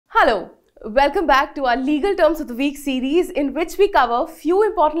Hello, welcome back to our Legal Terms of the Week series in which we cover few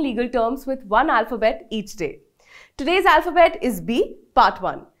important legal terms with one alphabet each day. Today's alphabet is B, part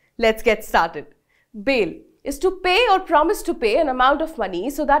 1. Let's get started. Bail is to pay or promise to pay an amount of money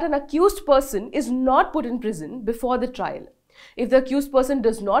so that an accused person is not put in prison before the trial. If the accused person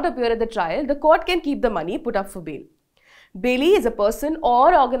does not appear at the trial, the court can keep the money put up for bail. Bailee is a person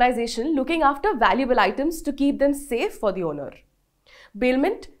or organization looking after valuable items to keep them safe for the owner.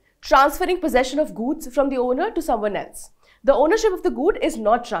 Bailment, transferring possession of goods from the owner to someone else. The ownership of the good is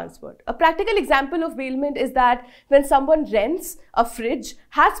not transferred. A practical example of bailment is that when someone rents a fridge,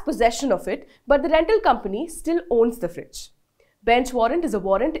 has possession of it, but the rental company still owns the fridge. Bench warrant is a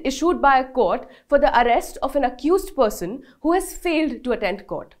warrant issued by a court for the arrest of an accused person who has failed to attend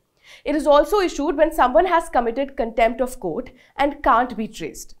court. It is also issued when someone has committed contempt of court and can't be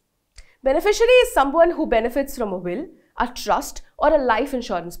traced. Beneficiary is someone who benefits from a will, a trust, or a life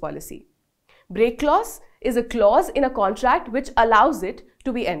insurance policy. Break clause is a clause in a contract which allows it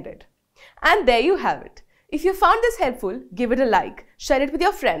to be ended. And there you have it. If you found this helpful, give it a like, share it with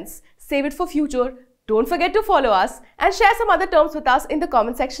your friends, save it for future. Don't forget to follow us and share some other terms with us in the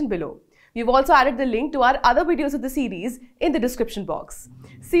comment section below. We've also added the link to our other videos of the series in the description box.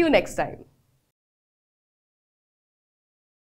 See you next time.